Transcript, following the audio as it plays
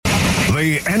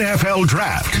the NFL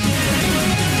Draft.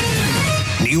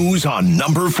 News on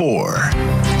number 4.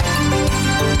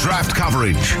 Draft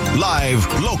coverage. Live,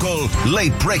 local,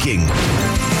 late breaking. The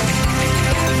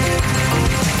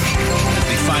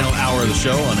final hour of the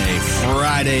show on a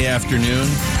Friday afternoon.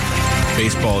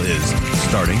 Baseball is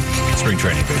starting. Spring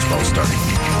training baseball is starting.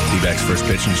 D-backs first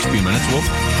pitch in just a few minutes, Wolf.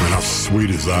 And how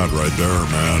sweet is that right there,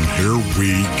 man? Here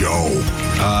we go.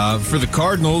 For the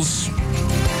Cardinals,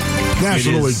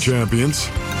 National League champions.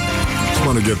 Just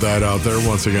want to get that out there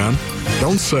once again.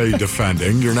 Don't say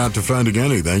defending. You're not defending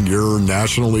anything. You're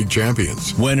National League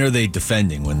champions. when are they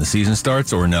defending? When the season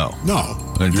starts or no?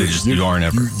 No. You aren't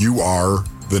ever. You are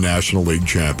the National League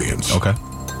champions. Okay.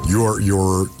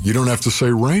 You don't have to say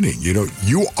reigning.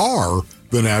 You are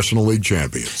the National League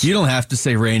champions. You don't have to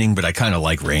say reigning, but I kind of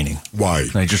like reigning. Why?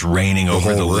 Like just reigning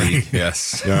over the league. reign.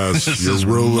 Yes. Yes, This you're is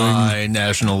ruling. my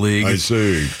National League. I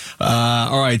see.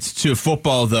 All right, to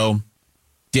football, though.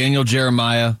 Daniel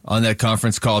Jeremiah on that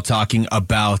conference call talking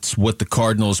about what the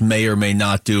Cardinals may or may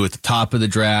not do at the top of the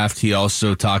draft. He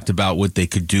also talked about what they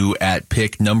could do at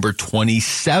pick number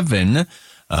 27. Here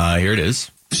it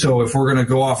is. So if we're going to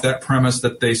go off that premise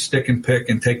that they stick and pick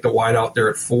and take the wide out there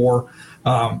at 4,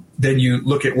 then you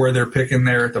look at where they're picking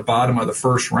there at the bottom of the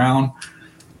first round.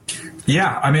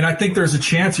 Yeah, I mean, I think there's a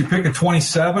chance you pick a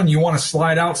 27, you want to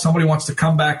slide out, somebody wants to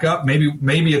come back up.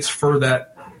 Maybe it's for that,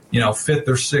 5th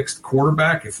or 6th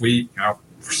quarterback. If we,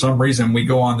 for some reason, we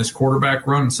go on this quarterback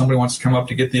run and somebody wants to come up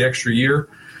to get the extra year.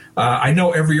 I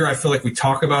know every year I feel like we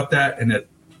talk about that, and it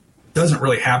doesn't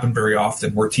really happen very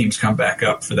often where teams come back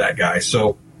up for that guy.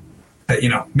 So,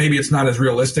 maybe it's not as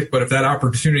realistic, but if that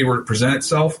opportunity were to present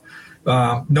itself,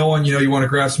 knowing, you want to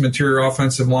grab some interior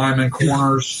offensive linemen,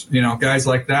 corners, guys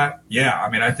like that. Yeah, I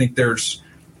mean, I think there's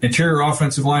interior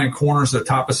offensive line and corners at the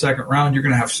top of second round. You're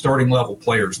going to have starting level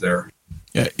players there.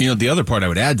 Yeah, the other part I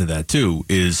would add to that, too,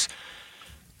 is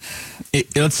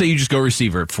let's say you just go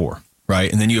receiver at 4,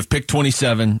 right? And then you have pick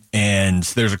 27, and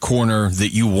there's a corner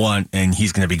that you want, and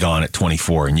he's going to be gone at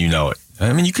 24, and you know it.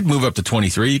 I mean, you could move up to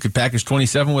 23. You could package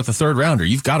 27 with a third rounder.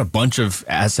 You've got a bunch of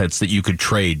assets that you could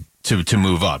trade to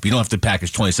move up. You don't have to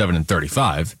package 27 and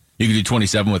 35. You could do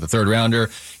 27 with a third rounder.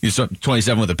 You do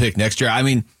 27 with a pick next year. I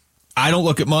mean, I don't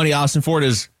look at Monty Austin Ford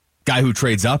as guy who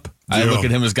trades up. I look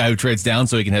at him as guy who trades down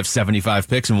so he can have 75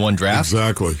 picks in one draft.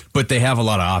 Exactly. But they have a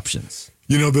lot of options.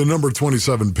 The number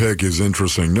 27 pick is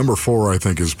interesting. Number 4, I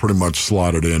think, is pretty much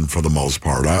slotted in for the most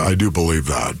part. I do believe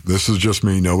that. This is just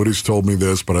me. Nobody's told me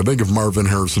this, but I think if Marvin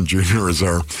Harrison Jr. is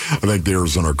there, I think the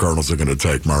Arizona Cardinals are going to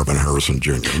take Marvin Harrison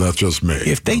Jr. That's just me.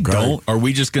 If they don't, are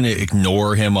we just going to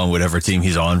ignore him on whatever team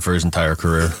he's on for his entire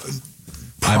career?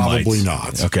 Probably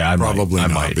not. Okay, I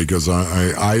might. Because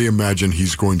I imagine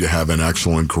he's going to have an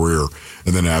excellent career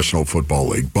in the National Football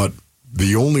League. But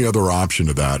the only other option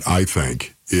to that, I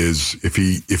think, is if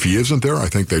he isn't there, I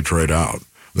think they trade out.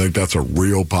 I think that's a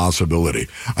real possibility.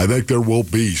 I think there will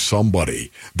be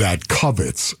somebody that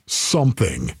covets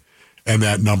something in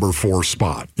that number 4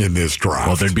 spot in this draft.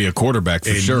 Well, there'd be a quarterback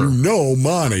for sure.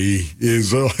 Monty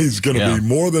is going to be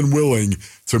more than willing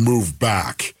to move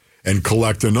back and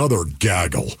collect another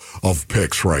gaggle of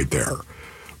picks right there.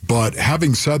 But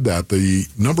having said that, the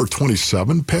number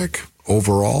 27 pick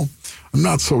overall, I'm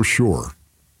not so sure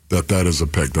that is a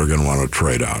pick they're going to want to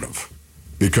trade out of.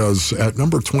 Because at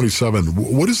number 27,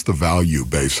 what is the value,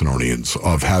 Basinonians,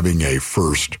 of having a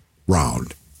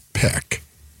first-round pick?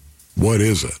 What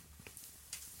is it?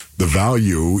 The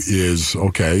value is,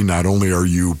 okay, not only are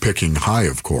you picking high,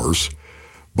 of course,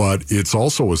 but it's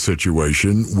also a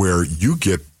situation where you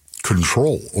get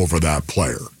control over that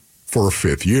player for a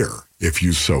 5th year, if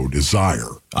you so desire.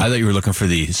 I thought you were looking for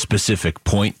the specific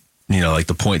point, like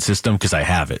the point system, because I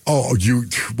have it. Oh,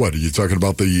 what, are you talking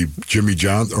about the Jimmy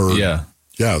Johnson? Yeah.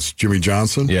 Yes, Jimmy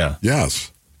Johnson? Yeah.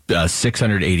 Yes.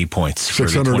 680 points.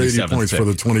 680 points for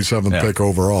the 27th pick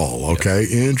overall. Okay,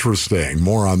 interesting.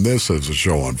 More on this as the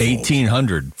show unfolds.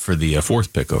 1,800 for the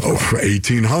 4th pick overall.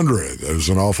 1,800. There's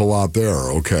an awful lot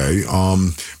there. Okay,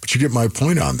 but you get my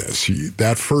point on this.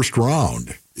 That first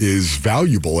round is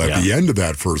valuable at the end of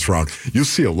that first round. You'll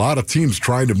see a lot of teams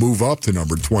trying to move up to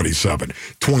number 27,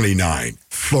 29,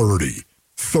 30,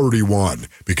 31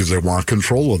 because they want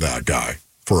control of that guy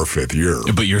for a 5th year.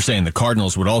 But you're saying the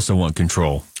Cardinals would also want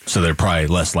control, so they're probably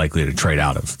less likely to trade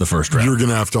out of the first round. You're going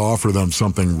to have to offer them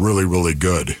something really, really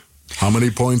good. How many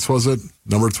points was it?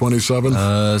 Number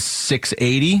 27?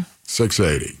 680.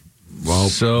 680.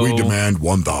 Well, we demand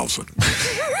 1,000.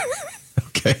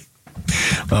 Okay.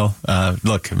 Well,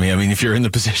 look, I mean, if you're in the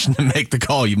position to make the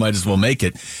call, you might as well make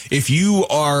it. If you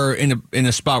are in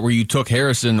a spot where you took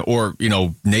Harrison or,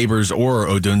 Neighbors or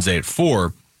Odunze at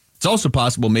 4, It's also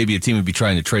possible maybe a team would be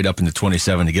trying to trade up into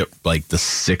 27 to get like the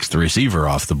 6th receiver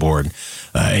off the board,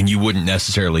 and you wouldn't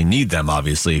necessarily need them,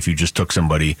 obviously, if you just took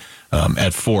somebody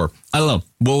at 4. I don't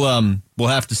know. We'll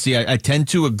have to see. I tend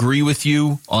to agree with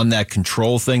you on that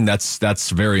control thing.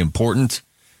 That's very important.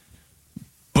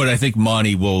 But I think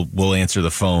Monty will answer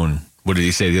the phone. What did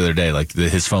he say the other day? Like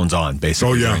his phone's on,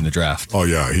 basically, during the draft. Oh,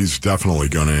 yeah. He's definitely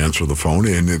going to answer the phone.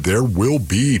 And there will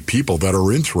be people that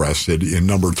are interested in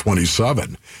number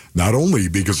 27, not only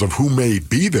because of who may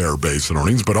be there based on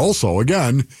earnings, but also,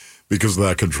 again, because of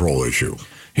that control issue.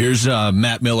 Here's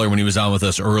Matt Miller when he was on with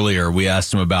us earlier. We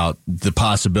asked him about the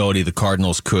possibility the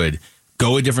Cardinals could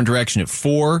go a different direction at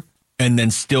 4 and then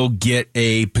still get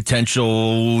a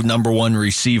potential number 1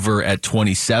 receiver at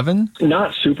 27.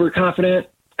 Not super confident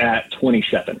at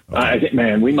 27. Okay. I think,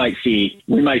 man, we might see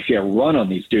a run on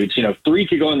these dudes. 3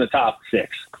 could go in the top 6.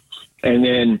 And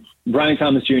then Brian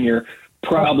Thomas Jr.,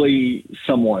 probably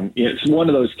someone, it's one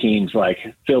of those teams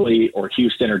like Philly or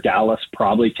Houston or Dallas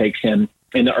probably takes him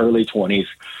in the early 20s.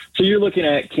 So you're looking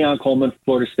at Keon Coleman,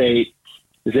 Florida State,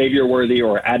 Xavier Worthy,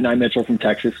 or Adonai Mitchell from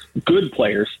Texas. Good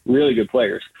players, really good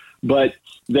players. But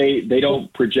they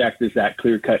don't project as that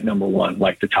clear-cut number 1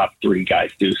 like the top 3 guys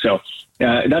do. So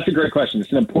that's a great question.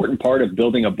 It's an important part of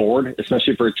building a board,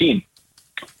 especially for a team.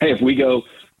 Hey, if we go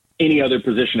any other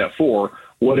position at 4,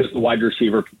 what does the wide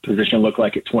receiver position look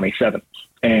like at 27?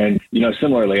 And,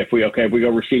 similarly, if we go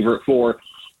receiver at 4,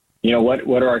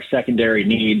 what are our secondary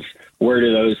needs? Where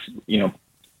do those,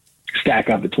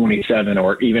 stack up at 27,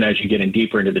 or even as you get in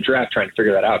deeper into the draft, trying to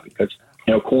figure that out, because,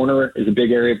 corner is a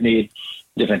big area of need.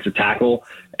 Defensive tackle,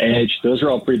 edge, those are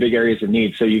all pretty big areas of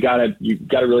need. So you gotta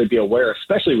really be aware,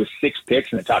 especially with 6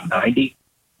 picks in the top 90.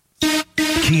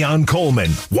 Keon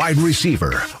Coleman, wide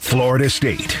receiver, Florida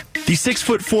State. The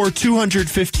 6'4",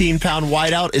 215-pound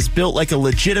wideout is built like a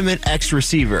legitimate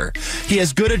X-receiver. He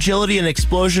has good agility and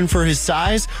explosion for his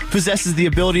size, possesses the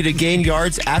ability to gain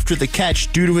yards after the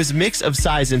catch due to his mix of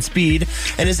size and speed,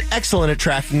 and is excellent at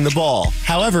tracking the ball.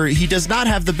 However, he does not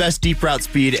have the best deep route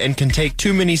speed and can take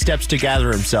too many steps to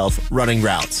gather himself running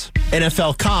routes.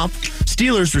 NFL comp,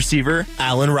 Steelers receiver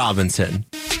Allen Robinson.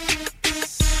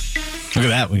 Look at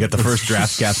that. We got the first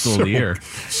draft capsule of the year.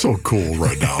 So cool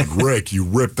right now. Rick, you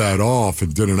ripped that off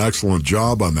and did an excellent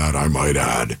job on that, I might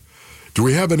add. Do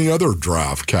we have any other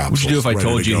draft capsules? What would you do if I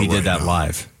told you he did that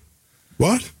live?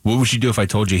 What? What would you do if I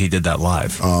told you he did that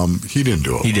live? He didn't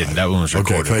do it. He didn't. That one was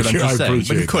recorded. Okay, thank you. I appreciate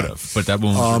appreciate but he could have. But that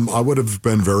one was I would have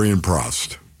been very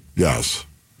impressed. Yes.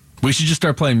 We should just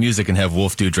start playing music and have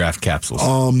Wolf do draft capsules.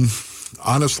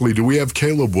 Honestly, do we have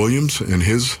Caleb Williams in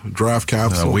his draft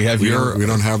capsule? No, we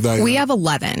don't have that yet? We have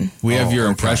 11. We have your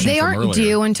impression They from aren't earlier.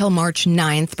 due until March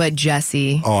 9th, but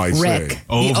Jesse, Rick,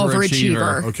 the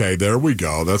overachiever. Okay, there we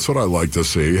go. That's what I like to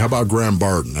see. How about Graham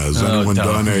Barton? Has anyone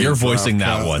done a You're voicing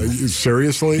that one.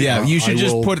 Seriously? Yeah, you should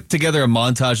just put together a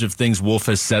montage of things Wolf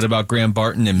has said about Graham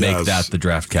Barton and make that the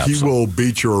draft capsule. He will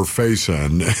beat your face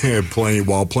in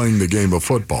while playing the game of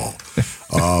football.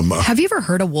 Have you ever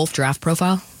heard a Wolf draft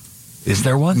profile? Is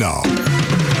there one? No.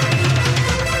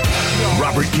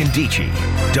 Robert Kindici,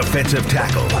 defensive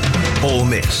tackle, Ole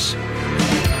Miss.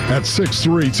 At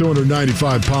 6'3",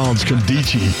 295 pounds,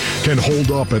 Kindici can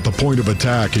hold up at the point of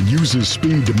attack and use his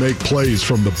speed to make plays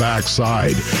from the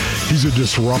backside. He's a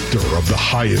disruptor of the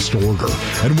highest order,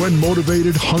 and when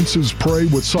motivated, hunts his prey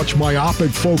with such myopic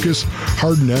focus,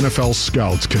 hardened NFL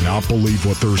scouts cannot believe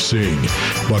what they're seeing.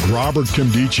 But Robert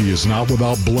Kindici is not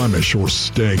without blemish or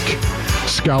stink.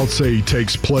 Scouts say he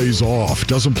takes plays off,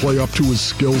 doesn't play up to his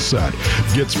skill set,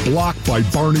 gets blocked by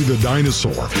Barney the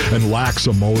dinosaur, and lacks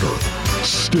a motor.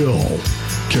 Still,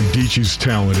 Kindici's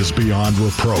talent is beyond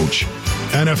reproach.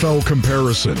 NFL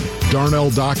comparison, Darnell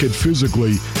Dockett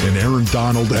physically and Aaron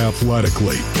Donald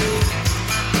athletically.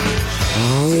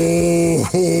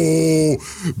 Oh,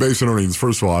 base and earnings.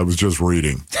 First of all, I was just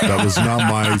reading. That was not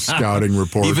my scouting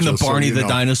report. Even the Barney the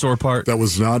dinosaur part? That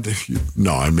was not.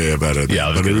 No, I may have edited.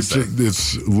 Yeah, but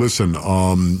listen,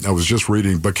 I was just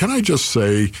reading. But can I just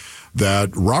say that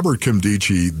Robert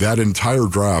Kindici, that entire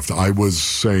draft, I was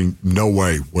saying, no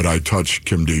way would I touch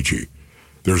Kindici.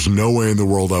 There's no way in the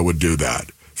world I would do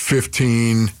that.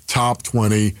 15, top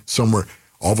 20, somewhere.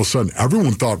 All of a sudden,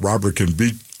 everyone thought Robert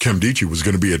Kindici was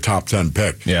going to be a top 10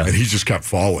 pick. Yeah. And he just kept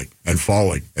falling and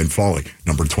falling and falling.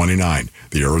 Number 29,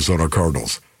 the Arizona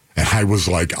Cardinals. And I was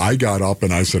like, I got up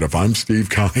and I said, if I'm Steve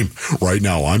Keim right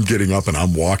now, I'm getting up and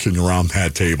I'm walking around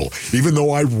that table. Even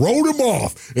though I wrote him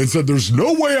off and said, there's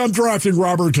no way I'm drafting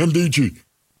Robert Kindici.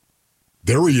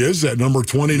 There he is at number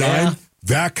 29. Yeah.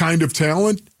 That kind of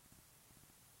talent.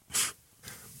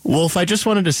 Wolf, I just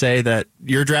wanted to say that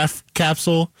your draft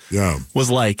capsule was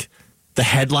like the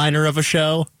headliner of a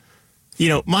show.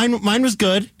 Mine was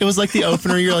good. It was like the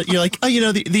opener. You're like, oh,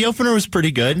 the opener was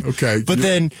pretty good. Okay. But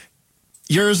then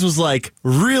yours was like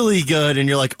really good, and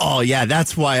you're like, oh yeah,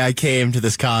 that's why I came to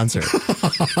this concert.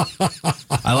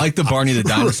 I like the Barney the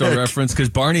Dinosaur reference because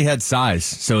Barney had size,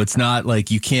 so it's not like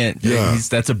you can't. Yeah.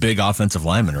 That's a big offensive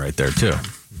lineman right there too.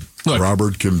 Look,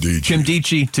 Robert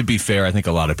Kimdichie. To be fair, I think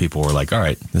a lot of people were like, all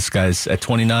right, this guy's at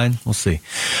 29. We'll see.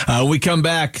 We come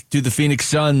back. Do the Phoenix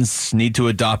Suns need to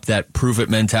adopt that prove-it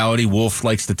mentality Wolf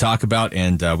likes to talk about?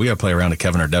 And we got to play around to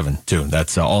Kevin or Devin, too.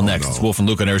 That's all next. It's Wolf and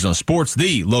Luke on Arizona Sports,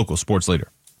 the local sports leader.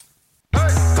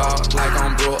 Talk like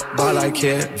I'm broke, but like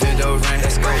Kevin Durant.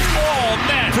 Let's go. All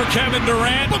net for Kevin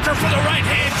Durant. Booker for the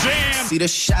right-hand jam. See the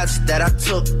shots that I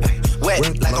took.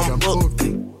 Wet like I'm booked.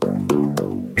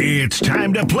 It's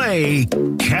time to play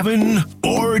Kevin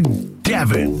or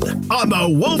Devin on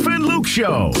the Wolf and Luke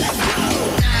Show.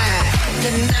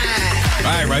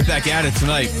 All right, right back at it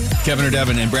tonight. Kevin or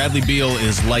Devin, and Bradley Beal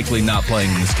is likely not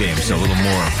playing in this game, so a little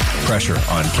more pressure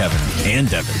on Kevin and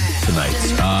Devin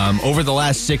tonight. Over the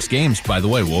last 6 games, by the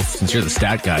way, Wolf, since you're the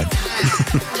stat guy,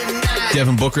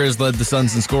 Devin Booker has led the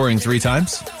Suns in scoring 3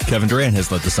 times. Kevin Durant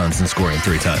has led the Suns in scoring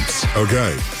 3 times.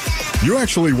 Okay. You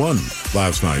actually won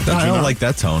last night. I don't like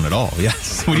that tone at all.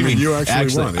 Yes. What do you mean? You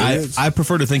actually won. I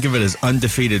prefer to think of it as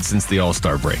undefeated since the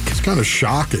All-Star break. It's kind of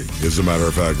shocking, as a matter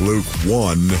of fact. Luke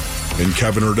won, and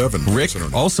Kevin or Devin. Rick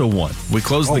also won. We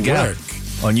closed the gap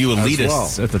on you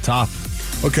elitists at the top.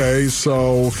 Okay,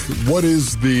 so what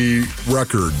is the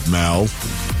record, Mal?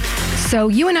 So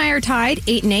you and I are tied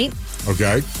 8-8.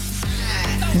 Okay.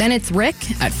 Then it's Rick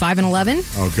at 5-11.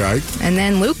 Okay. And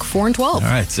then Luke 4-12. All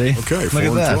right, see? Okay,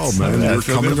 4-12, man. You're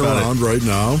coming around right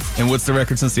now. And what's the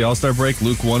record since the All-Star break?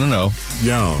 Luke 1-0.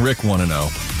 Yeah. Rick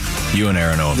 1-0. You and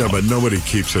Aaron 0-0. Yeah, but nobody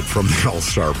keeps it from the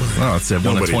All-Star break. Well, it's at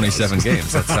 1 of 27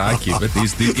 games. That's how I keep it.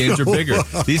 These games are bigger.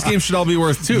 These games should all be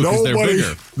worth 2 because they're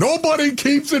bigger. Nobody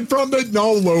keeps it from the...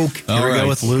 No, Luke. Here we go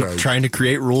with Luke trying to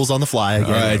create rules on the fly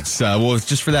again. All right. Well,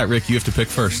 just for that, Rick, you have to pick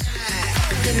first.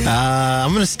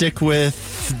 I'm going to stick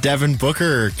with Devin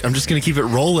Booker. I'm just going to keep it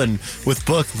rolling with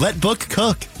Book. Let Book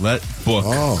cook. Let Book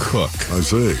cook. I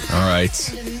see. All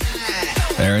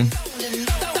right. Aaron?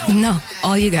 No,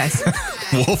 all you guys.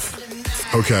 Wolf?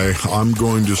 Okay, I'm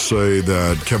going to say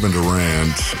that Kevin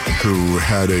Durant, who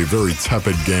had a very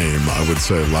tepid game, I would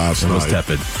say, last night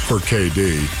tepid for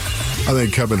KD, I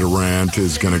think Kevin Durant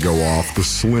is going to go off. The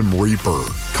Slim Reaper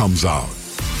comes out,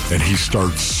 and he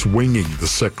starts swinging the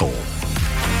sickle.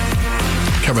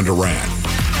 Kevin Durant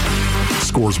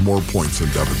scores more points than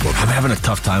Devin Booker. I'm having a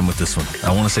tough time with this one.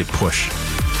 I want to say push.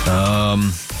 All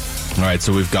right,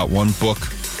 so we've got one Book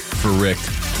for Rick.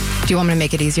 Do you want me to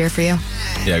make it easier for you?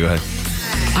 Yeah, go ahead.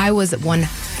 I was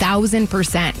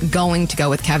 1,000% going to go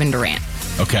with Kevin Durant.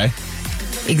 Okay.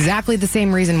 Exactly the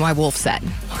same reason why Wolf said.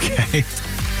 Okay.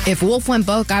 If Wolf went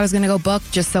Book, I was going to go Book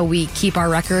just so we keep our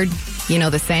record,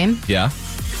 the same. Yeah.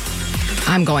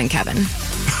 I'm going Kevin.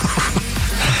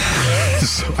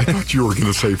 I thought you were going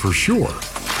to say for sure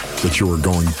that you were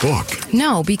going Book.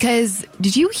 No, because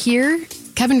did you hear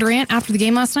Kevin Durant after the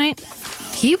game last night?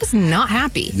 He was not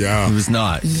happy. Yeah. He was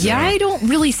not. Yeah, I don't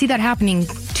really see that happening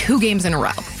 2 games in a row.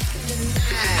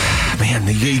 Man,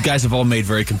 you guys have all made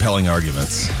very compelling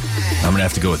arguments. I'm going to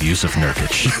have to go with Yusuf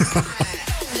Nurkic.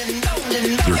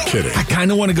 You're kidding. I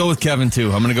kind of want to go with Kevin,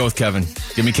 too. I'm going to go with Kevin.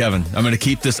 Give me Kevin. I'm going to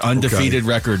keep this undefeated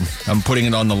record. I'm putting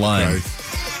it on the line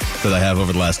that I have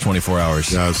over the last 24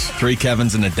 hours. Yes. 3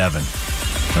 Kevins and a Devin.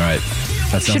 All right.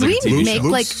 That sounds Should like we a TV make show.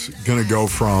 Luke's going to go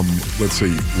from, let's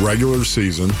see, regular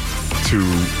season to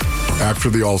after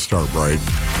the All-Star break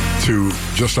to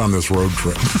just on this road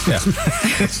trip. Yeah.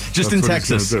 Just in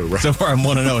Texas. Do, right? So far, I'm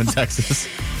 1-0 in Texas.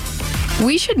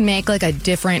 We should make like a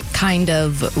different kind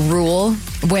of rule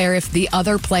where if the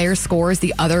other player scores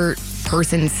the other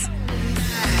person's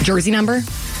jersey number,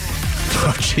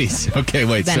 Oh, jeez. Okay,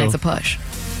 wait. then it's a push.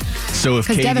 So if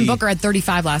Because KD, Devin Booker had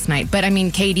 35 last night, but I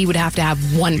mean, KD would have to have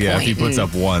 1 point. Yeah, if he puts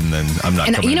up 1, then I'm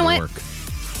not coming to work.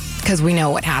 Because we know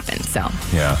what happened, so.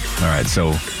 Yeah. All right.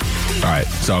 So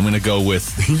I'm going to go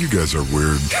with. You guys are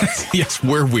weird. Yes,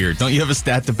 we're weird. Don't you have a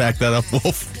stat to back that up,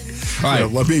 Wolf? All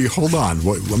right. Hold on.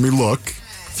 Let me look.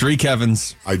 3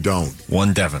 Kevins. I don't.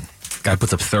 1 Devin. Guy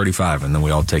puts up 35, and then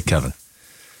we all take Kevin.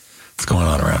 What's going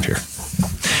on around here?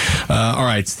 All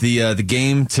right. The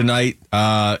game tonight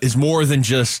is more than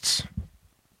just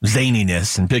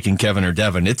zaniness and picking Kevin or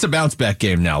Devin. It's a bounce back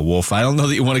game now, Wolf. I don't know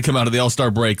that you want to come out of the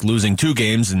All-Star break losing 2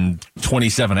 games in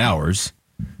 27 hours.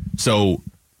 So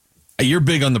you're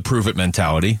big on the prove it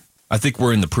mentality. I think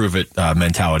we're in the prove it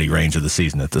mentality range of the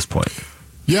season at this point.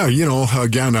 Yeah,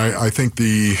 again, I think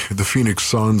the Phoenix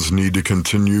Suns need to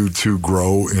continue to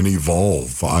grow and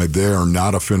evolve. They are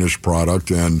not a finished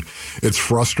product, and it's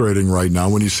frustrating right now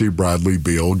when you see Bradley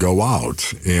Beal go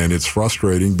out. And it's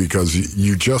frustrating because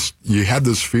you had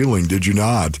this feeling, did you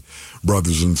not,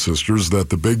 brothers and sisters, that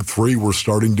the big three were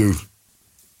starting to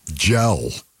gel,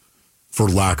 for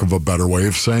lack of a better way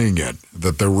of saying it,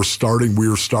 that we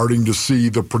were starting to see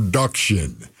the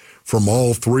production from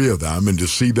all three of them, and to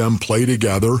see them play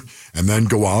together and then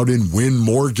go out and win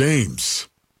more games.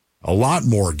 A lot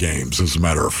more games, as a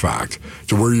matter of fact,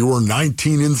 to where you were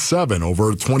 19-7 over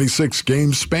a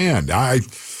 26-game span.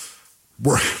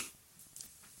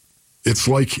 It's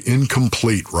like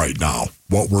incomplete right now,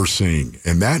 what we're seeing,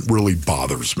 and that really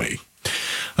bothers me.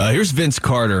 Here's Vince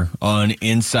Carter on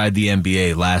Inside the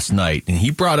NBA last night, and he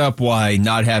brought up why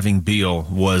not having Beal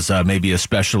was maybe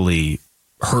especially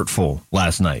hurtful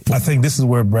last night. I think this is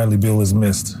where Bradley Beal is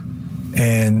missed,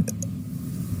 and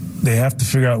they have to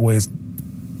figure out ways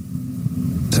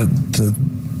to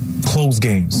close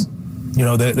games.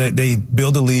 They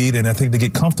build a lead, and I think they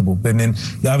get comfortable. And then,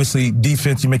 obviously,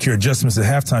 defense, you make your adjustments at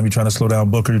halftime. You're trying to slow down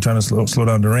Booker. You're trying to slow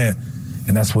down Durant.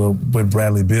 And that's where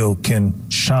Bradley Beal can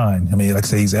shine. I mean, like I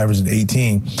say, he's averaging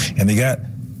 18. And they got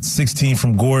 16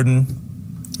 from Gordon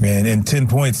and 10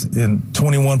 points and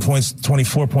 21 points,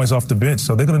 24 points off the bench.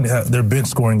 So they're going to have their bench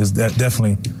scoring is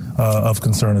definitely of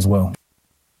concern as well.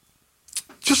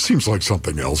 Just seems like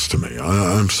something else to me.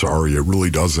 I'm sorry, it really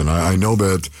doesn't. I know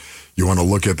that you want to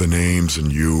look at the names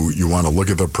and you want to look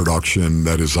at the production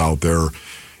that is out there.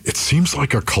 It seems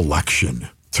like a collection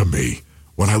to me.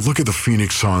 When I look at the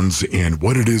Phoenix Suns and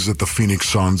what it is that the Phoenix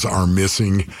Suns are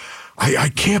missing, I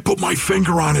can't put my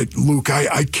finger on it, Luke.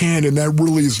 I can't, and that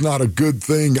really is not a good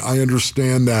thing. I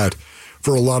understand that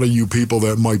for a lot of you people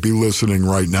that might be listening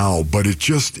right now, but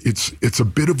it's a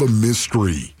bit of a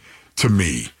mystery to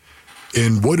me.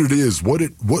 And what it is,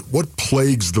 what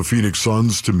plagues the Phoenix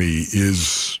Suns to me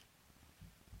is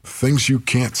things you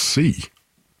can't see.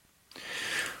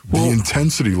 The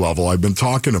intensity level I've been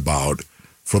talking about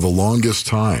for the longest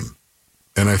time.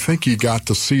 And I think you got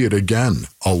to see it again.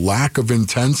 A lack of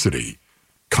intensity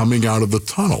coming out of the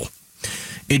tunnel.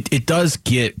 It does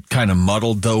get kind of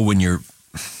muddled, though, when you're,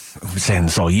 I'm saying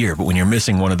this all year, but when you're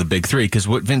missing one of the big three, because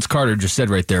what Vince Carter just said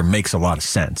right there makes a lot of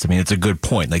sense. I mean, it's a good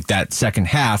point. Like that second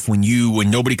half, when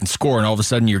nobody can score and all of a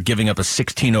sudden you're giving up a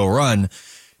 16-0 run,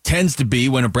 tends to be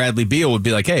when a Bradley Beal would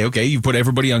be like, hey, okay, you put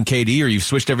everybody on KD or you've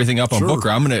switched everything up on Booker.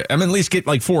 I'm gonna at least get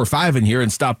like 4 or 5 in here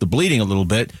and stop the bleeding a little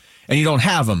bit, and you don't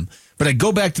have them. But I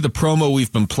go back to the promo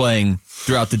we've been playing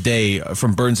throughout the day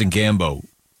from Burns and Gambo.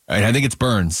 And I think it's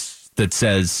Burns that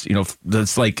says,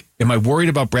 that's like, am I worried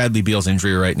about Bradley Beal's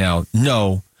injury right now?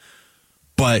 No,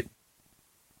 but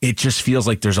it just feels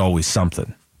like there's always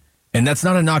something. And that's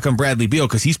not a knock on Bradley Beal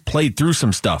because he's played through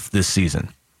some stuff this season.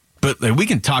 But we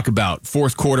can talk about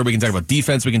fourth quarter, we can talk about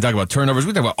defense, we can talk about turnovers,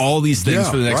 we can talk about all these things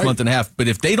for the next month and a half. But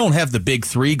if they don't have the big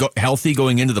three healthy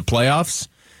going into the playoffs,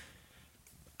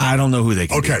 I don't know who they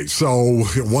can be. So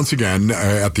once again,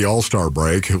 at the All-Star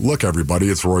break, look, everybody,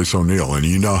 it's Royce O'Neal, and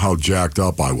you know how jacked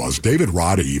up I was. David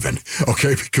Roddy even,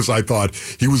 because I thought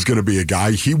he was going to be a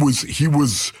guy. He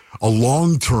was a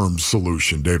long-term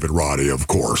solution, David Roddy, of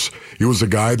course. He was a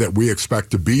guy that we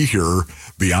expect to be here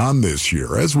beyond this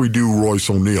year, as we do Royce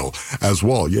O'Neal as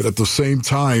well. Yet at the same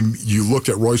time, you looked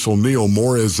at Royce O'Neal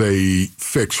more as a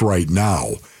fix right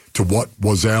now to what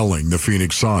was ailing the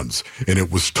Phoenix Suns. And it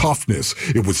was toughness.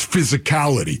 It was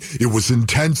physicality. It was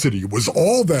intensity. It was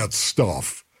all that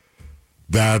stuff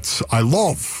that I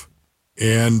love.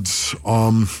 And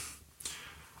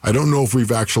I don't know if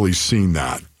we've actually seen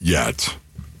that yet.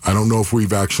 I don't know if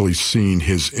we've actually seen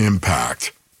his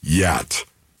impact yet,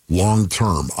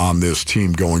 long-term, on this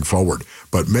team going forward.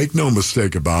 But make no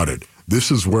mistake about it,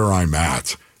 this is where I'm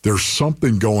at. There's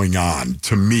something going on,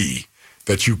 to me,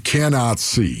 that you cannot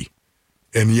see.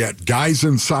 And yet guys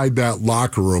inside that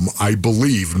locker room, I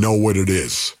believe, know what it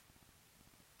is.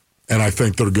 And I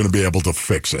think they're going to be able to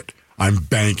fix it. I'm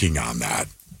banking on that.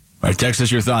 All right, text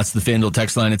us your thoughts. The FanDuel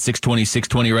text line at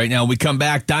 620-620 right now. We come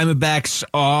back. Diamondbacks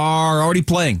are already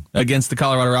playing against the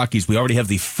Colorado Rockies. We already have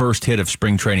the first hit of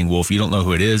spring training, Wolf. You don't know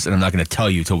who it is, and I'm not going to tell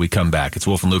you until we come back. It's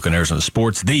Wolf and Luke on Arizona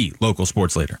Sports, the local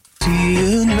sports leader.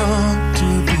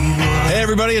 Hey,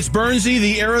 everybody, it's Burnsy.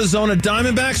 The Arizona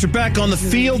Diamondbacks are back on the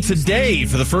field today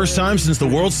for the first time since the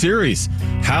World Series.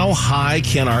 How high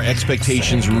can our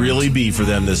expectations really be for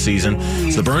them this season?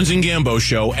 It's the Burns and Gambo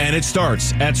Show, and it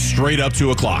starts at straight up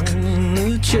 2 o'clock.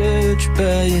 Church by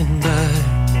and by,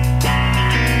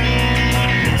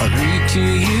 I'll read to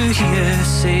you here,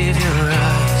 save your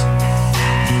eyes.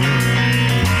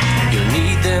 You'll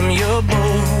need them, you're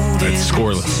bold. It's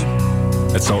scoreless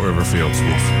at Salt River Fields,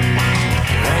 Wolf.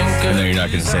 And then you're not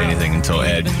going to say anything until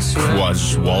Ed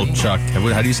Kwaswalchuk.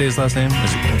 How do you say his last name?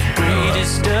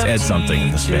 It's Ed something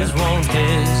in this band.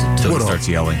 Until he starts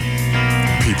yelling.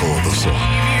 People of the sun.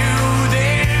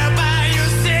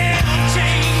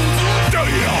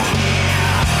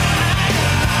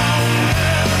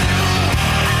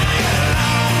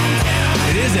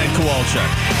 It is Ed Kowalczyk.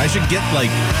 I should get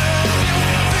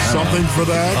something for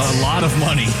that. A lot of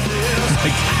money.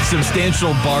 Like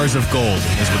substantial bars of gold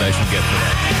is what I should get for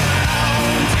that.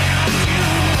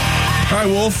 All right,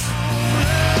 Wolf.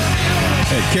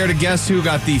 Hey, care to guess who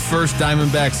got the first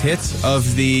Diamondbacks hit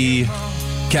of the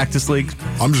Cactus League?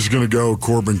 I'm just going to go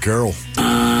Corbin Carroll.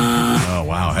 Oh,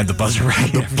 wow. I had the buzzer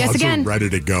ready. Guess again. Ready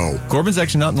to go. Corbin's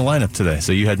actually not in the lineup today,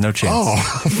 so you had no chance. Oh.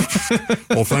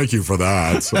 Well, thank you for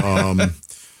that.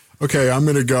 Okay, I'm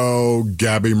going to go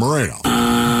Gabby Moreno.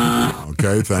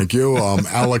 Okay, thank you.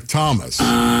 Alec Thomas.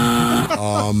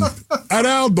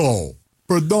 Araldo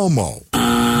Perdomo.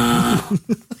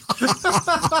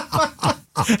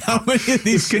 How many of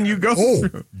these can you go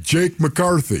through? Jake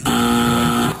McCarthy.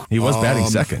 He was batting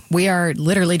second. We are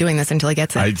literally doing this until he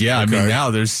gets it. I mean,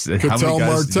 now there's how Cattell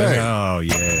many guys? Marte. Oh,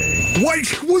 yay.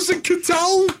 What? Was it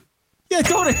Cattell? Yeah,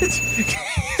 don't it?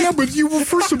 Yeah, but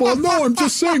first of all, no, I'm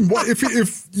just saying, what if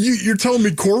you're telling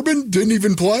me Corbin didn't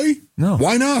even play? No.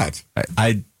 Why not?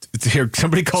 I here,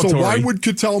 somebody called Tori. Why would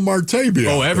Cattell Marte be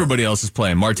out everybody else is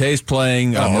playing. Marte's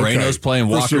playing, Moreno's playing,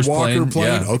 Walker's playing.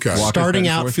 Yeah. Okay. Starting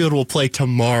outfield will play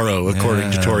tomorrow,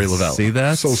 according to Tori Lavelle. See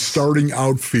that? So starting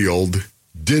outfield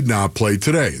did not play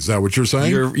today. Is that what you're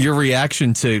saying? Your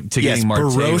reaction to getting Marte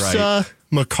Barossa, right.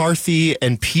 McCarthy,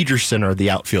 and Peterson are the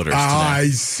outfielders today. I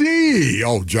see.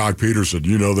 Oh, Jock Peterson.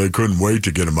 They couldn't wait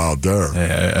to get him out there.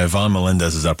 Ivan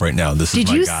Melendez is up right now. This is my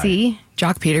guy. Did you see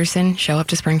Jock Peterson show up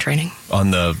to spring training?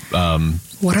 On the...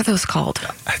 what are those called?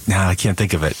 Nah, I can't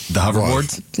think of it. The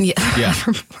hoverboards? Yeah.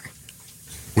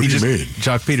 What do you mean?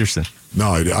 Jock Peterson. No,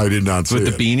 I did not see it.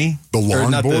 With the beanie? The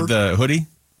longboard? The hoodie?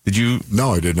 Did you?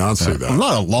 No, I did not see that.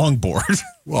 Not a longboard.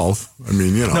 Well, I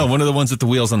mean, No, one of the ones with the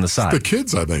wheels on the side. The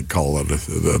kids, I think, call it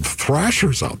the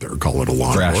Thrashers out there call it a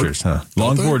longboard. Thrashers, huh?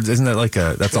 Longboards, isn't that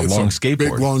that's a long skateboard?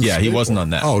 Big, long yeah, he skateboard. wasn't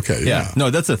on that. Oh, okay, yeah. No,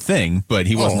 that's a thing, but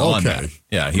he wasn't on that.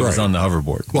 Yeah, he was on the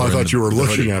hoverboard. Well, I thought you were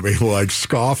looking at me like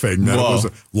scoffing that it was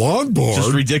a longboard.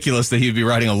 Just ridiculous that he'd be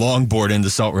riding a longboard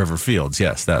into Salt River Fields.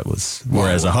 Yes, that was.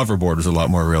 Whereas a hoverboard was a lot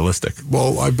more realistic.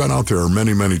 Well, I've been out there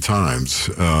many, many times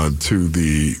to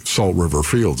the Salt River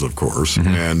Fields, of course,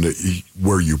 and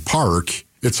where you park,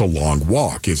 it's a long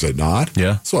walk, is it not?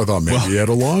 Yeah. So I thought maybe he had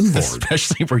a longboard.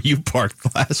 Especially where you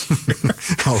parked last year.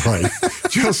 All right.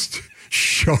 Just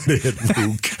shut it,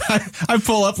 Luke. I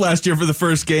pull up last year for the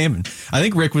first game, and I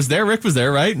think Rick was there. Rick was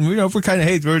there, right? And we're kind of,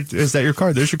 hey, is that your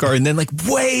car? There's your car. And then,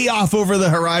 way off over the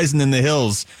horizon in the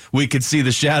hills, we could see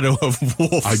the shadow of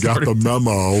Wolf. I got the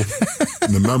memo,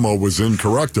 and the memo was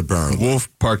incorrect, apparently. Wolf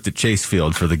parked at Chase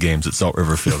Field for the games at Salt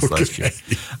River Fields last year.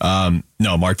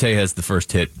 No, Marte has the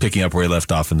first hit, picking up where he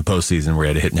left off in the postseason, where he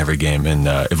had a hit in every game. And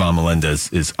Ivan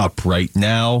Melendez is up right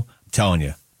now. I'm telling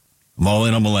you, I'm all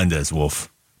in on Melendez, Wolf.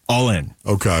 All in.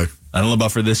 Okay. I don't know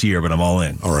about for this year, but I'm all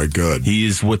in. All right, good.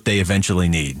 He's what they eventually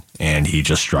need, and he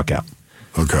just struck out.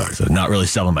 Okay. So not really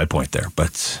selling my point there,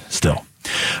 but still.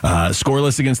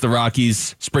 Scoreless against the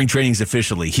Rockies. Spring training's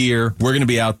officially here. We're going to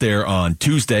be out there on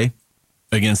Tuesday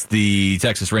against the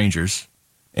Texas Rangers,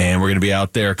 and we're going to be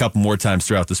out there a couple more times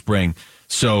throughout the spring.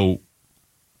 So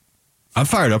I'm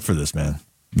fired up for this, man.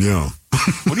 Yeah.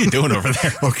 What are you doing over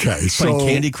there? Okay, so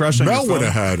Candy Crush on Mel your phone? went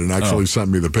ahead and actually sent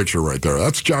me the picture right there.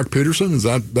 That's Jock Peterson? Is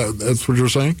that's what you're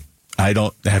saying? I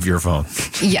don't have your phone.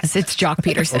 Yes, it's Jock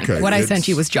Peterson. Okay, what I sent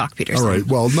you was Jock Peterson. All right.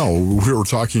 Well, no, we were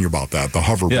talking about that, the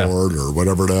hoverboard or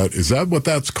whatever that is. That what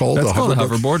that's called? That's called a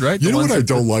hoverboard, right? You know what I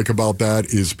don't like about that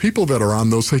is people that are on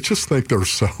those, they just think they're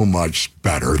so much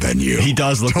better than you. He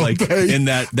does look like in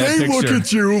that they picture. Look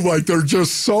at you like they're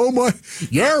just so much.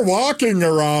 You're walking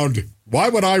around. Why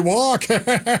would I walk?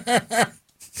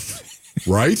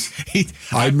 Right?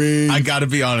 I got to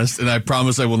be honest, and I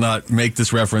promise I will not make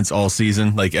this reference all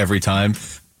season, like every time.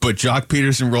 But Jock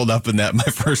Peterson rolled up in that. My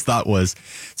first thought was,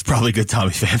 it's probably good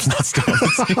Tommy Pham's not still on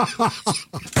the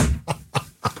team.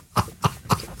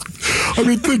 I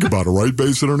mean, think about it, right?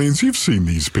 Base innings. You've seen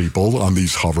these people on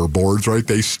these hoverboards, right?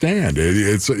 They stand.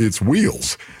 It's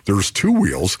wheels. There's two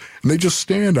wheels, and they just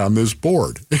stand on this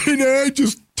board. And I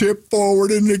just tip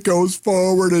forward, and it goes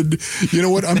forward. And you know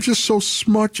what? I'm just so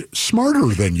much smarter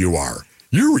than you are.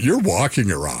 You're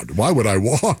walking around. Why would I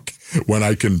walk when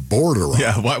I can board around?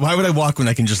 Yeah, why would I walk when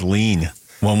I can just lean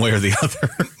one way or the other?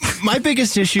 My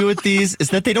biggest issue with these is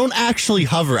that they don't actually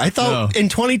hover. I thought in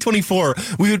 2024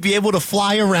 we would be able to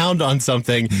fly around on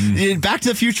something. Back to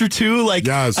the Future 2,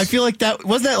 yes. I feel like that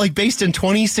based in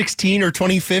 2016 or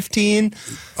 2015? And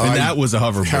that was a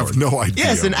hoverboard. I have no idea.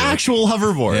 Yes, an actual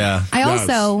hoverboard. Yeah. I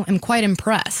also am quite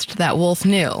impressed that Wolf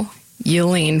knew. You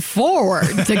lean forward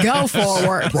to go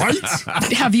forward. Right?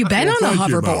 Have you been on a Thank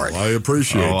you, hoverboard? Mel. I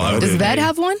appreciate that. Does Ved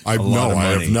have one? I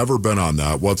have never been on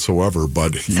that whatsoever.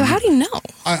 But So how do you know?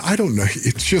 I don't know.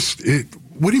 It's just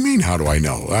what do you mean? How do I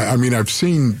know? I mean, I've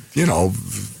seen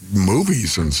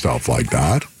movies and stuff like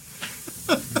that.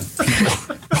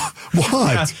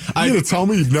 What? You're going to tell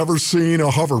me you've never seen a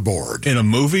hoverboard? In a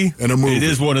movie? In a movie. It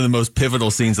is one of the most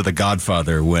pivotal scenes of The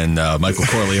Godfather when Michael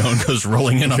Corleone goes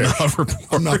rolling in on the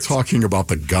hoverboard. I'm not talking about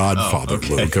The Godfather,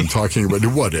 Luke. I'm talking about,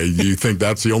 what, you think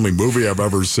that's the only movie I've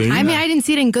ever seen? I mean, I didn't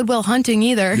see it in Good Will Hunting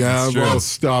either. Yeah, well,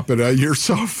 stop it. You're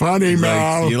so funny,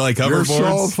 Mel. You like hoverboards?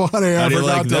 You're so funny. How do you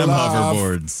like them laugh.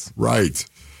 hoverboards? Right.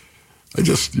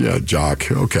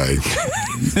 Jock. Okay.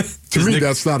 To me,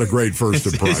 that's not a great first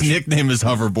impression. His nickname is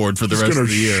Hoverboard for the rest of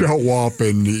the year. He's going to show up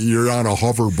and you're on a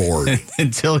hoverboard.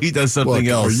 Until he does something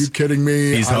else. Are you kidding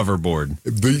me? He's hoverboard.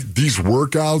 These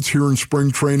workouts here in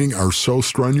spring training are so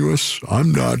strenuous,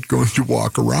 I'm not going to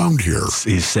walk around here.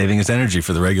 He's saving his energy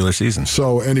for the regular season.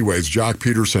 So anyways, Jock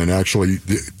Peterson, actually,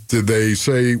 did they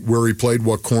say where he played,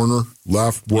 what corner?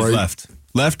 Left, right?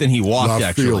 Left, and he walked, left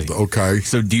actually. Field, okay.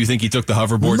 So do you think he took the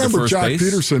hoverboard to first Jock base?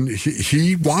 Peterson,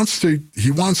 he wants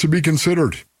to be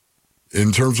considered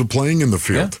in terms of playing in the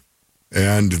field.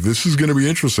 Yeah. And this is going to be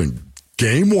interesting.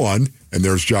 Game 1, and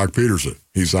there's Jock Peterson.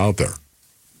 He's out there.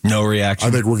 No reaction.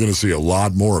 I think we're going to see a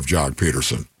lot more of Jock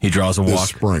Peterson. He draws a walk. This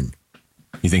spring.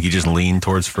 You think he just leaned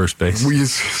towards first base? Will you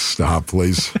stop,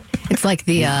 please? It's like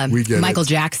the Michael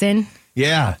Jackson.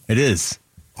 Yeah, it is.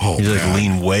 Oh, you just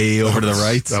lean way over to the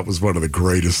right. That was one of the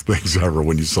greatest things ever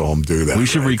when you saw him do that. We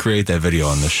should recreate that video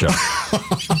on this show.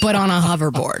 But on a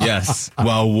hoverboard. Yes,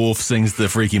 while Wolf sings the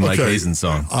Freaky Mike Hazen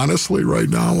song. Honestly, right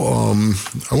now,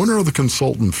 I wonder how the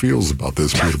consultant feels about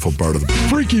this beautiful part of the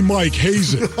Freaky Mike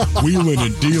Hazen, wheeling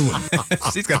and dealing.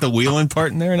 He's got the wheeling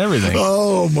part in there and everything.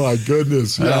 Oh, my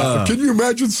goodness. Yeah. Can you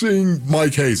imagine seeing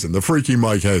Mike Hazen, the Freaky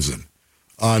Mike Hazen,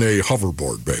 on a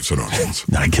hoverboard base?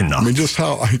 I cannot. I mean, just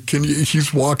how can you?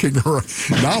 He's walking or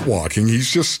not walking.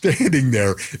 He's just standing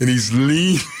there and he's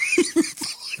leaning.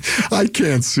 I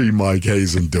can't see Mike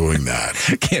Hazen doing that.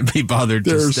 Can't be bothered to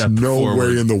There's step no forward.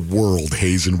 way in the world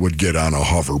Hazen would get on a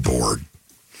hoverboard.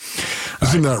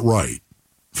 Isn't that right,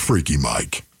 Freaky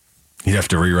Mike? You'd have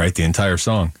to rewrite the entire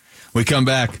song. We come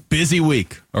back. Busy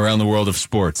week around the world of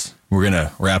sports. We're going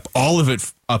to wrap all of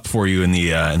it up for you in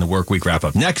the work week wrap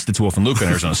up. Next, it's Wolf and Luke on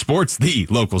Arizona Sports, the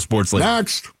local sports league.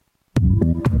 Next.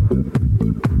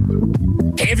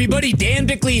 Hey everybody, Dan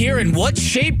Bickley here, and what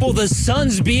shape will the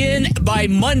Suns be in by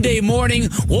Monday morning?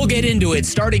 We'll get into it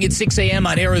starting at 6 a.m.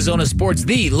 on Arizona Sports,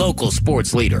 the local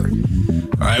sports leader.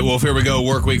 All right, Wolf, here we go.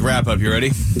 Work week wrap up. You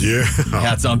ready? Yeah.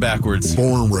 Hats on backwards.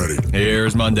 Born ready.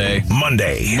 Here's Monday.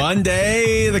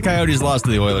 Monday, the Coyotes lost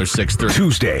to the Oilers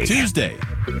 6-3. Tuesday.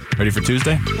 Ready for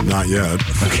Tuesday? Not yet.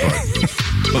 Okay.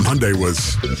 Monday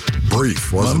was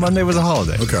brief, wasn't it? Monday was a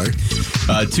holiday. Okay.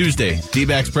 Tuesday,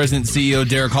 D-backs President and CEO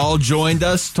Derek Hall joined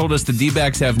us, told us the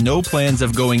D-backs have no plans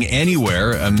of going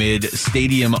anywhere amid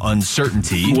stadium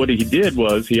uncertainty. What he did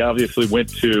was he obviously went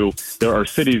to, there are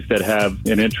cities that have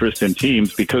an interest in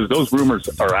teams because those rumors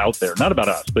are out there, not about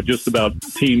us, but just about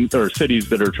teams or cities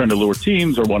that are trying to lure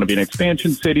teams or want to be an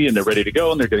expansion city and they're ready to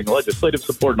go and they're getting legislative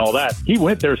support and all that. He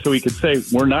went there so he could say,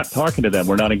 we're not talking to them.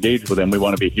 We're not engaged with them. We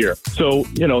want to be here. So,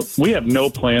 we have no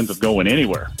plans of going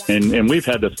anywhere. And we've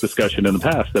had this discussion in the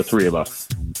past, the three of us.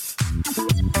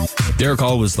 Derek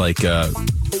Hall was like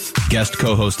guest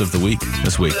co-host of the week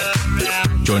this week.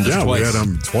 Joined us twice. We had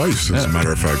him twice, as a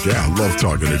matter of fact. Yeah, I love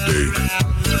talking to D.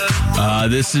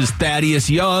 This is Thaddeus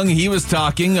Young. He was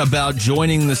talking about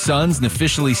joining the Suns and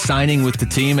officially signing with the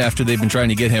team after they've been trying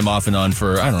to get him off and on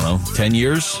for, 10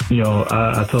 years.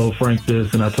 I told Frank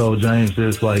this and I told James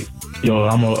this,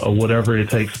 I'm a whatever it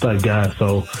takes type guy.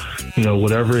 So,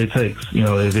 whatever it takes,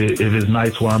 if it's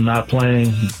nights where I'm not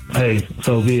playing, hey,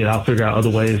 so be it. I'll figure out other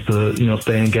ways to,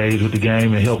 stay engaged with the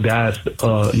game and help guys,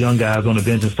 young guys on the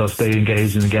bench and stuff stay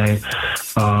engaged in the game.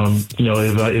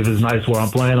 If it's nights where I'm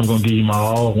playing, I'm going to give you my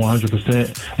all 100%,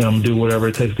 and I'm going to do whatever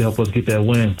it takes to help us get that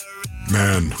win.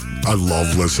 Man, I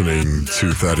love listening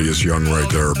to Thaddeus Young right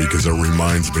there because it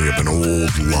reminds me of an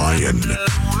old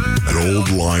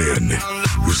lion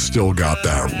who's still got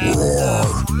that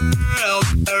roar.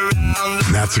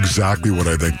 And that's exactly what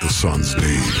I think the Suns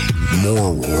need.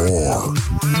 More roar.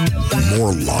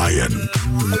 More lion.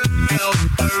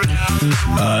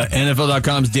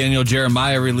 NFL.com's Daniel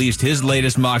Jeremiah released his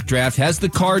latest mock draft. Has the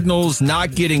Cardinals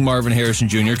not getting Marvin Harrison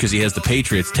Jr. because he has the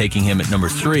Patriots taking him at number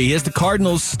 3. He has the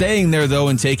Cardinals staying there, though,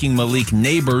 and taking Malik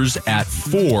Neighbors at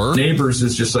 4. Neighbors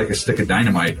is just like a stick of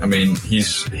dynamite. I mean,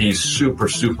 he's super,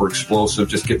 super explosive.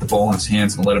 Just get the ball in his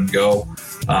hands and let him go.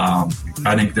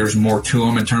 I think there's more to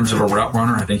him in terms of a route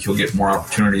runner. I think he'll get more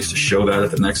opportunities to show that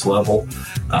at the next level.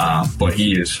 But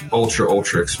he is ultra,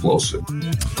 ultra explosive.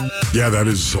 Yeah, that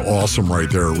is awesome right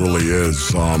there. It really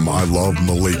is. I love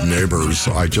Malik Neighbors.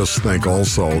 I just think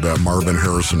also that Marvin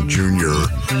Harrison Jr.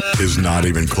 is not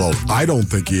even close. I don't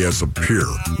think he has a peer.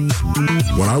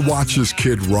 When I watch this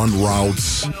kid run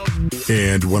routes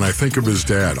and when I think of his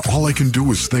dad, all I can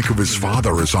do is think of his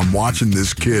father as I'm watching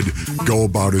this kid go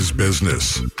about his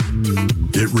business.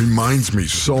 It reminds me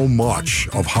so much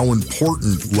of how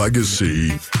important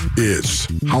legacy is,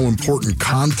 how important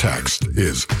context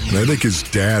is. And I think his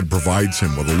dad provides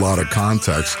him with a lot of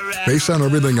context based on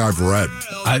everything I've read.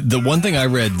 The one thing I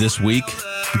read this week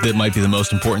that might be the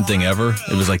most important thing ever,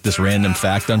 it was like this random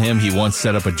fact on him. He once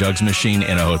set up a jugs machine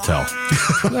in a hotel.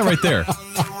 That right there.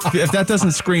 If that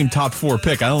doesn't scream top 4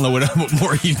 pick, I don't know what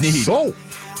more you need. So,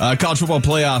 college football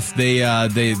playoff,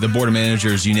 the board of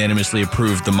managers unanimously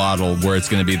approved the model where it's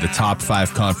going to be the top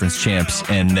 5 conference champs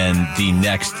and then the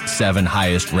next 7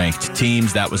 highest ranked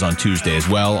teams. That was on Tuesday as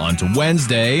well. On to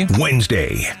Wednesday.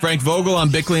 Frank Vogel on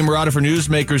Bickley and Murata for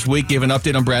Newsmakers Week gave an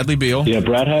update on Bradley Beal. Yeah,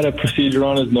 Brad had a procedure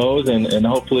on his nose, and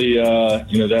hopefully,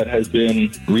 that has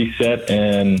been reset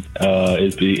and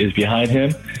is behind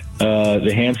him.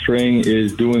 The hamstring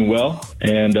is doing well,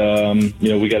 and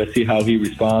we got to see how he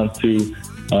responds to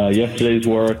yesterday's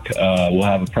work. We'll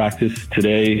have a practice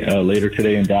today, later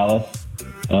today in Dallas,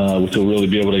 which will really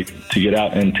be able to get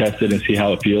out and test it and see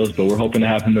how it feels. But we're hoping to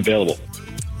have him available.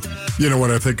 You know,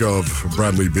 when I think of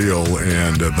Bradley Beal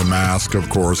and the mask, of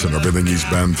course, and everything he's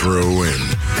been through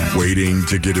and waiting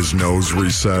to get his nose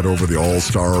reset over the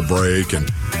All-Star break, and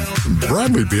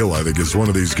Bradley Beal, I think, is one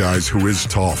of these guys who is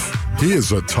tough. He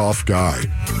is a tough guy.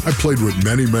 I played with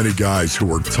many, many guys who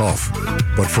were tough,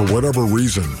 but for whatever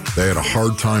reason, they had a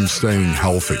hard time staying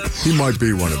healthy. He might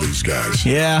be one of these guys.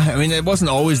 Yeah, I mean, it wasn't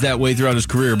always that way throughout his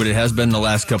career, but it has been the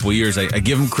last couple of years. I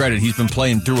give him credit. He's been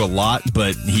playing through a lot,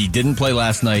 but he didn't play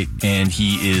last night, and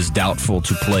he is doubtful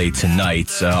to play tonight.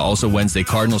 Also Wednesday,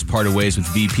 Cardinals parted ways with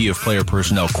VP of Player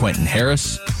Personnel Quentin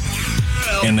Harris.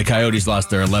 And the Coyotes lost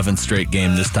their 11th straight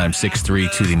game, this time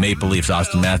 6-3 to the Maple Leafs.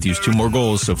 Austin Matthews, 2 more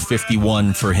goals, so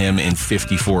 51 for him in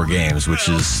 54 games, which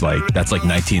is that's like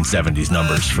 1970s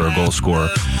numbers for a goal scorer.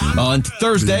 On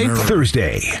Thursday.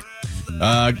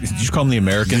 Did you call him the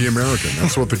American? The American.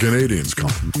 That's what the Canadians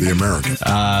call him. The American.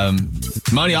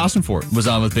 Monty Austinfort was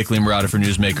on with Bickley and Murata for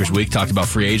Newsmakers Week, talked about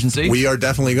free agency. We are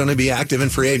definitely going to be active in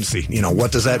free agency.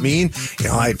 What does that mean?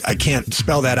 I can't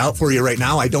spell that out for you right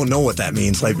now. I don't know what that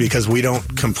means, because we don't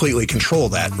completely control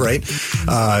that, right?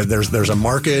 There's a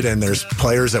market, and there's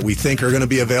players that we think are going to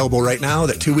be available right now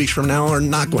that 2 weeks from now are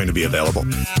not going to be available.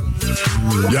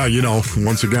 Yeah,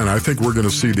 once again, I think we're going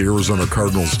to see the Arizona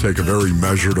Cardinals take a very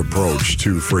measured approach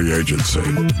to free agency.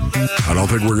 I don't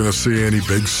think we're going to see any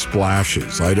big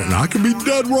splashes. I could be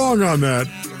dead wrong on that.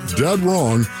 Dead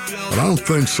wrong, but I don't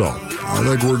think so. I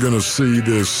think we're going to see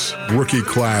this rookie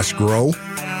class grow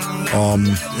and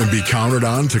be counted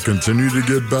on to continue to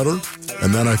get better.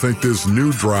 And then I think this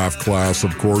new draft class,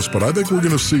 of course, but I think we're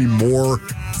going to see more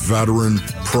veteran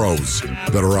pros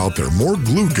that are out there, more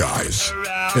glue guys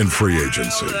in free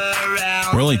agency.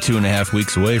 We're only 2.5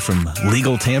 weeks away from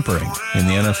legal tampering in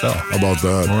the NFL. How about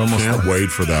that? We're almost Can't there. wait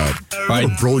for that. Right.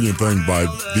 What a brilliant thing by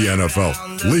the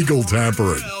NFL. Legal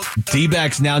tampering.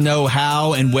 D-backs now know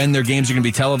how and when their games are going to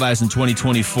be televised in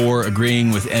 2024,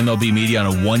 agreeing with MLB Media on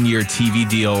a 1-year TV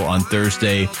deal on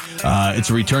Thursday. It's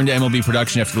a return to MLB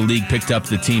production after the league picked up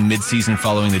the team midseason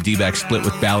following the D-backs split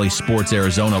with Bally Sports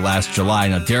Arizona last July.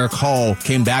 Now, Derek Hall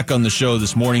came back on the show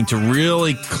this morning to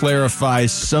really clarify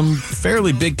some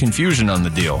fairly big confusion on the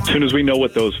deal. As soon as we know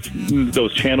what those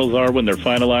channels are when they're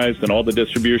finalized and all the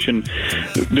distribution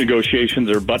negotiations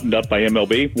are buttoned up by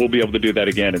MLB, we'll be able to do that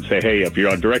again and say, hey, if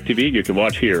you're on DirecTV, you can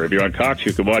watch here. If you're on Cox,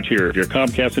 you can watch here. If you're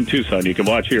Comcast in Tucson, you can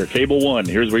watch here. Cable One,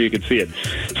 here's where you can see it.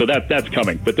 So that's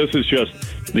coming. But this is just,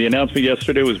 the announcement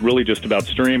yesterday was really just about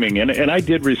streaming. And I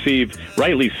did receive,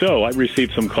 rightly so, I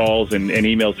received some calls and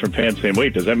emails from fans saying,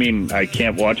 wait, does that mean I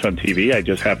can't watch on TV?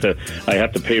 I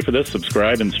have to pay for this,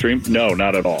 subscribe and stream? No,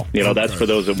 not at all. That's for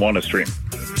those that want to stream.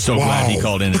 So glad he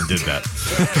called in and did that.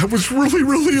 That was really,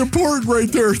 really important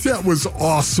right there. That was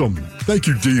awesome. Thank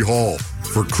you, D. Hall,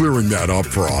 for clearing that up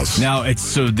for us. Now,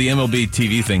 so the MLB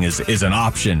TV thing is an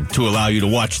option to allow you to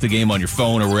watch the game on your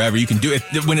phone or wherever. You can do it.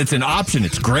 When it's an option,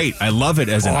 it's great. I love it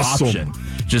as an option.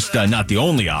 Just not the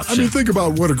only option. I mean, think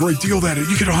about what a great deal that is.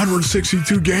 You get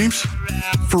 162 games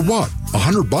for what?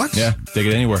 $100? Yeah, take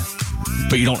it anywhere.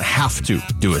 But you don't have to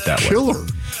do it that way. Killer.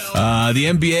 The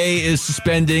NBA is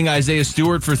suspending Isaiah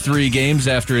Stewart for 3 games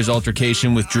after his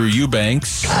altercation with Drew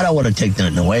Eubanks. I don't want to take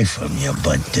nothing away from you,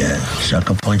 but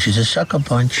sucker punch is a sucker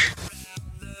punch.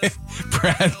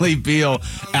 Bradley Beal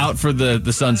out for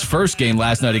the Suns' first game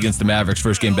last night against the Mavericks,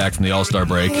 first game back from the All-Star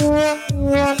break.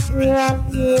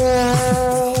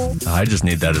 I just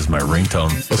need that as my ringtone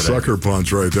today. A sucker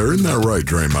punch right there. Isn't that right,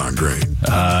 Draymond Green?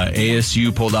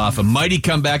 ASU pulled off a mighty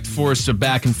comeback to force a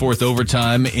back-and-forth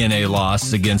overtime in a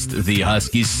loss against the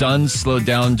Huskies. Suns slowed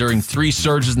down during 3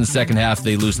 surges in the second half.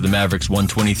 They lose to the Mavericks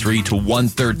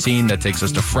 123-113. That takes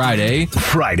us to Friday.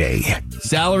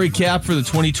 Salary cap for the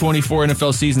 2024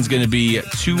 NFL season is going to be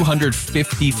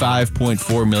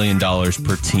 $255.4 million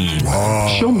per team.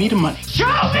 Show me the money. Show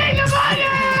me the money!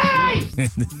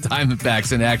 The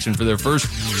Diamondbacks in action for their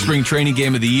first spring training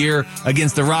game of the year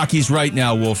against the Rockies right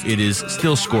now, Wolf. It is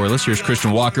still scoreless. Here's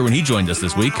Christian Walker when he joined us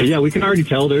this week. Yeah, we can already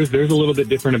tell there's a little bit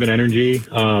different of an energy,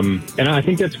 and I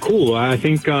think that's cool. I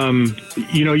think,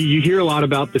 you hear a lot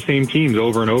about the same teams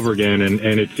over and over again,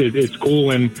 and it's cool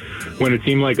when a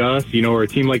team like us, or a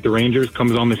team like the Rangers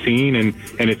comes on the scene, and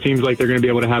it seems like they're going to be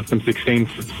able to have some sustained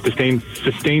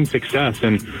success.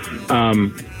 And,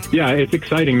 yeah, it's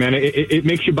exciting, man. It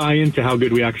makes you buy into how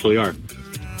good we actually are.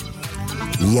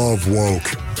 Love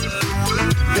Woke.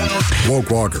 Woke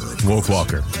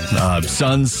Walker.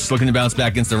 Suns looking to bounce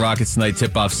back against the Rockets tonight.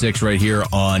 Tip-off 6 right here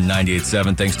on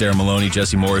 98.7. Thanks, Darren Maloney,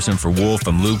 Jesse Morrison. For Wolf,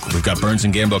 I'm Luke. We've got Burns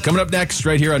and Gambo coming up next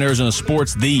right here on Arizona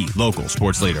Sports, the local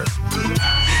sports leader.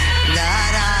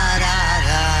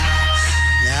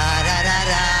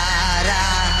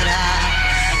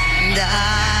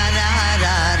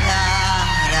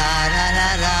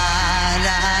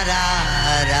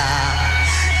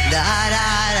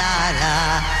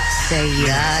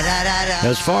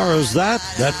 As far as that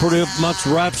pretty much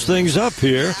wraps things up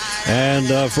here. And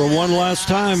for one last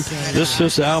time, this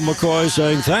is Al McCoy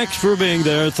saying thanks for being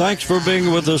there. Thanks for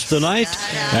being with us tonight.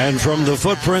 And from the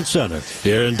Footprint Center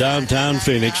here in downtown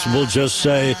Phoenix, we'll just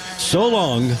say so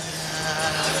long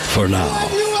for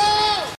now.